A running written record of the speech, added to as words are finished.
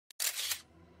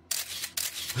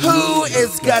Who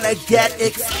is gonna get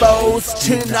exposed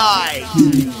tonight?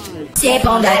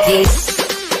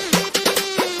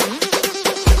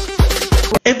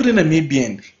 Every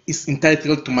Namibian is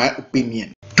entitled to my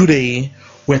opinion. Today,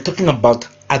 we're talking about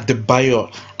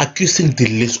Adebayor accusing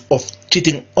Dillish of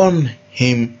cheating on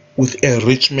him with a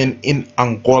rich man in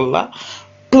Angola,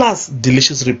 plus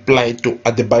Dillish's reply to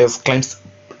Adebayor's claims,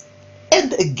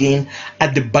 and again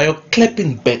Adebayor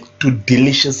clapping back to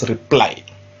Dillish's reply.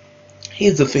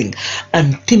 Here's the thing,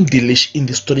 I'm Team Dillish in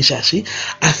the story, Shashi.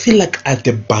 I feel like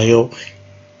Adebayor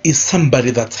is somebody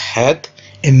that's hurt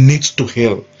and needs to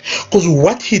heal, because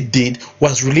what he did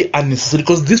was really unnecessary,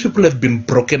 because these people have been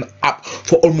broken up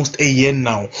for almost a year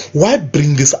now. Why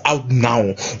bring this out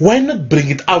now? Why not bring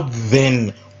it out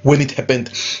then when it happened?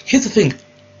 Here's the thing,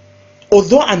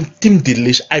 although I'm Team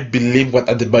Dillish, I believe what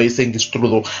Adebayor is saying is true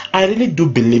though. I really do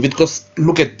believe it, because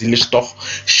look at Dillish talk.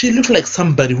 She looks like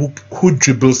somebody who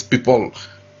dribbles people,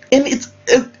 and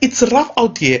it's rough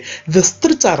out here. The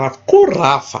streets are rough. Go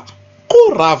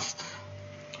rough.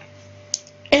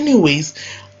 Anyways,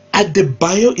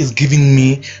 Adebayor is giving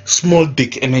me small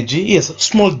dick energy. Yes,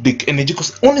 small dick energy,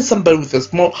 because only somebody with a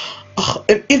small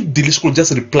and if Dillish could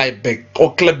just reply back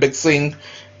or clap back saying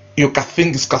your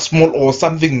thing is small or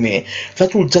something there,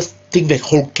 that will just take the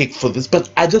whole cake for this. But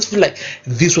I just feel like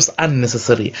this was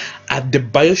unnecessary.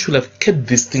 Adebayor should have kept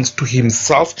these things to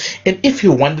himself, and if he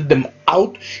wanted them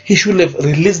out, he should have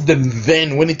released them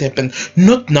then when it happened,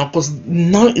 not now, because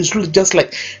now it's really just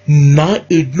like, now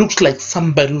it looks like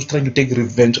somebody who's trying to take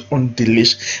revenge on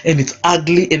Dillish, and it's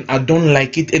ugly and I don't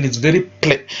like it, and it's very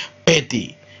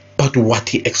petty. But what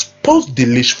he exposed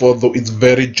Dillish for though, it's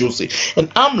very juicy,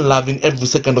 and I'm loving every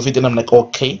second of it, and I'm like,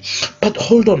 okay, but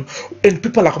hold on. And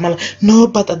people are coming like, no,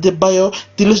 but Adebayor,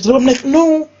 Dillish, I'm like,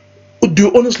 no. Do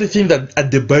you honestly think that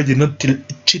Adebayor did not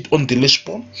cheat on Dillish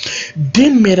porn?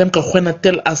 Didn't Miriam Kahuena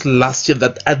tell us last year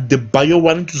that Adebayor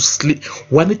wanted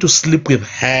to sleep with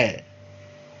her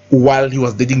while he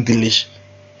was dating Dillish?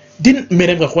 Didn't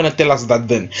Miriam Kahuena tell us that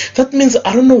then? That means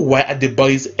I don't know why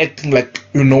Adebayor is acting like,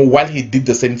 while he did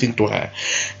the same thing to her.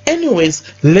 Anyways,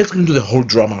 let's get into the whole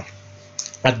drama.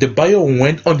 Adebayor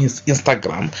went on his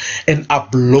Instagram and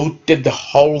uploaded the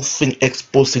whole thing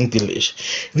exposing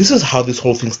Dillish. This is how this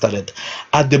whole thing started.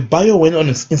 Adebayor went on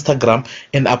his Instagram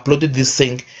and uploaded this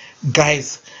saying,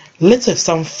 guys, let's have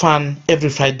some fun every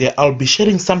Friday. I'll be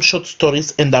sharing some short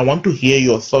stories and I want to hear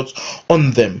your thoughts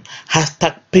on them.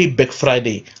 Hashtag Payback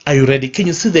Friday. Are you ready? Can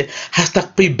you see the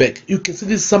hashtag payback? You can see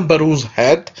this is somebody who's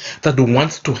hurt, that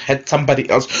wants to hurt somebody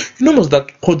else. You know what's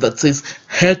that quote that says,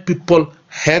 hurt people?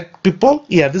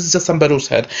 Yeah, this is just somebody who's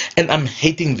hurt, and I'm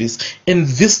hating this. And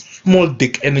this small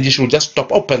dick energy should just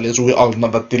stop. Oh, please, we all know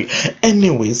that deal.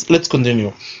 Anyways, let's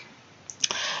continue.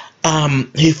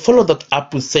 He followed that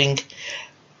up with saying,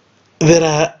 there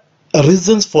are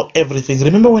reasons for everything.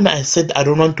 Remember when I said I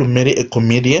don't want to marry a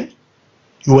comedian?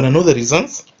 You want to know the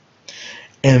reasons?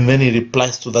 And then he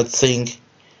replies to that saying,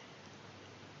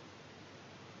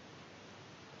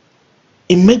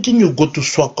 imagine you go to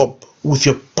Swakop with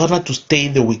your partner to stay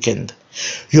the weekend.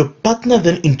 Your partner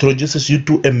then introduces you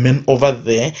to a man over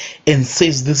there and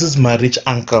says, this is my rich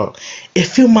uncle. A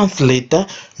few months later,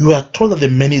 you are told that the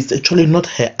man is actually not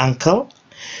her uncle.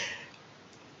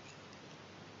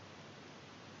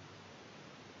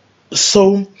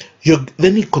 So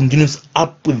then he continues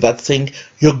up with that saying,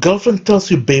 your girlfriend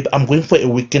tells you, babe, I'm going for a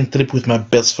weekend trip with my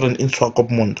best friend in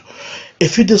Swakopmund. A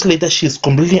few days later, she is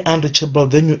completely unreachable.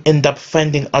 Then you end up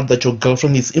finding out that your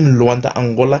girlfriend is in Luanda,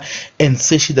 Angola, and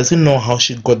say she doesn't know how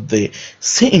she got there.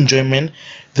 Say enjoyment.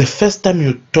 The first time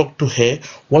you talk to her,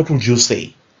 what would you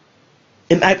say?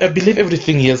 And I believe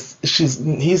everything. Yes,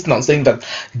 he's now saying that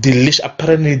Dillish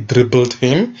apparently dribbled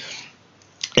him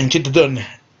and cheated on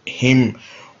him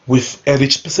with a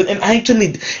rich person. And I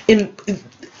actually,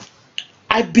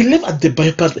 I believe at the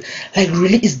part, like,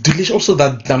 really, is Dillish also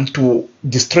that dumb to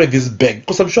destroy this bag?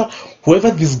 Because I'm sure whoever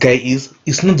this guy is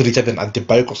not richer than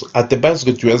Adebayor, because Adebayor's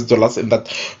got US dollars in that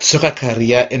soccer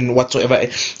career and whatsoever.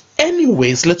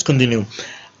 Anyways, let's continue.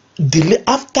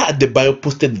 After Adebayor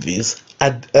posted this,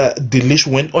 Dillish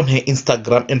went on her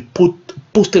Instagram and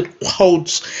posted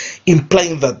quotes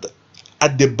implying that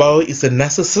Adebayor is a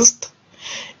narcissist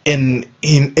and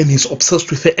he's obsessed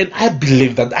with her. And I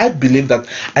believe that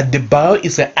Adebayor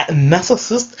is a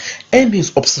narcissist and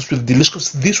he's obsessed with Dillish,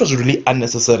 because this was really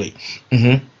unnecessary.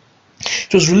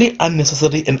 It was really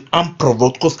unnecessary and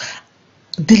unprovoked, because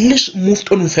Dillish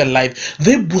moved on with her life.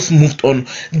 They both moved on.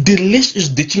 Dillish is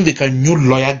dating like a new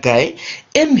lawyer guy,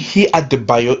 and he,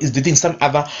 Adebayor, is dating some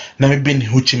other Namibian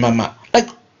hoochie mama. Like,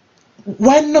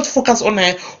 Why not focus on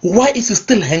her? Why is he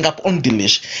still hang up on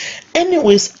Dillish?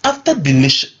 Anyways, after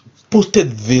Dillish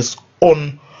posted this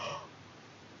on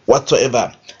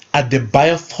whatsoever,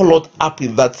 Adebayor followed up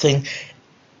with that saying,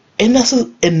 a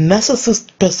narcissist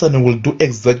person will do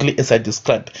exactly as I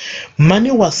described. Money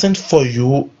was sent for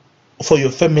you, for your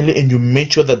family, and you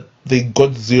made sure that they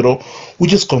got zero,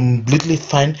 which is completely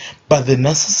fine, but the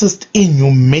narcissist in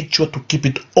you made sure to keep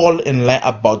it all and lie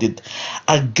about it.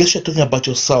 I guess you're talking about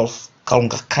yourself. So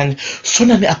apparently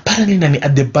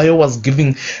Adebayor was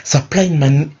supplying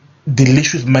money,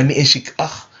 delicious money, and she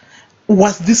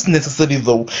was this necessary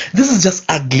though? This is just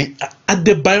ugly.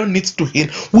 Adebayor needs to heal.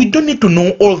 We don't need to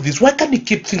know all this. Why can't he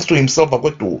keep things to himself?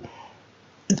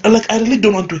 Like, I really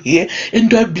don't want to hear. And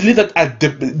do I believe that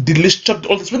Dillish chopped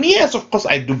all this? Well, yes, of course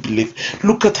I do believe.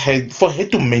 Look at her. For her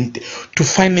to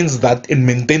finance that and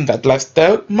maintain that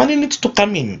lifestyle, money needs to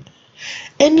come in.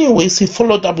 Anyways, he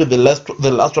followed up with the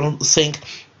last one saying,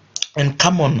 and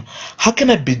come on, how can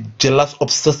I be jealous,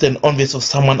 obsessed, and envious of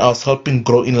someone I was helping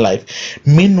grow in life?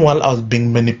 Meanwhile, I was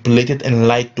being manipulated and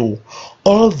lied to.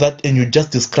 All that, and you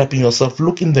just describing yourself.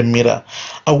 Look in the mirror.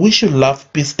 I wish you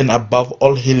love, peace, and above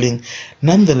all healing.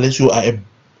 Nonetheless, you are a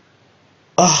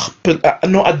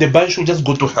no, Adebayor should just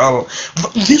go to hell.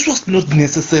 But this was not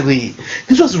necessary.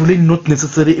 This was really not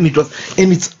necessary, and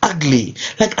it's ugly.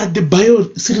 Like,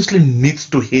 Adebayor seriously needs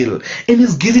to heal, and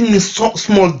he's giving me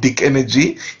small dick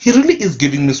energy. He really is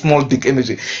giving me small dick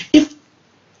energy.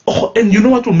 And you know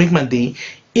what will make my day?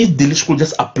 If Dillish could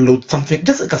just upload something,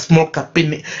 just like a small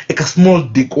campaign, like a small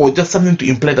dick, or just something to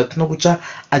imply that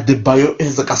Adebayor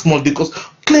is like a small dick, because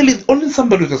clearly only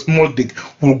somebody with a small dick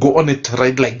will go on a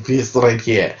thread like this right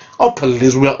here. Oh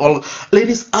please, we are all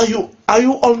ladies. Are you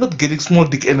all not getting small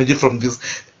dick energy from this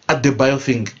Adebayor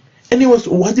thing? Anyways,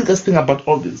 what do you guys think about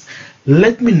all this?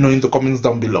 Let me know in the comments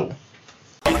down below.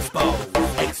 Expose,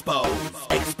 expose,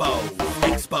 expose,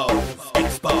 expose,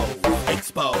 expose,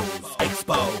 expose,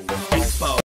 expose.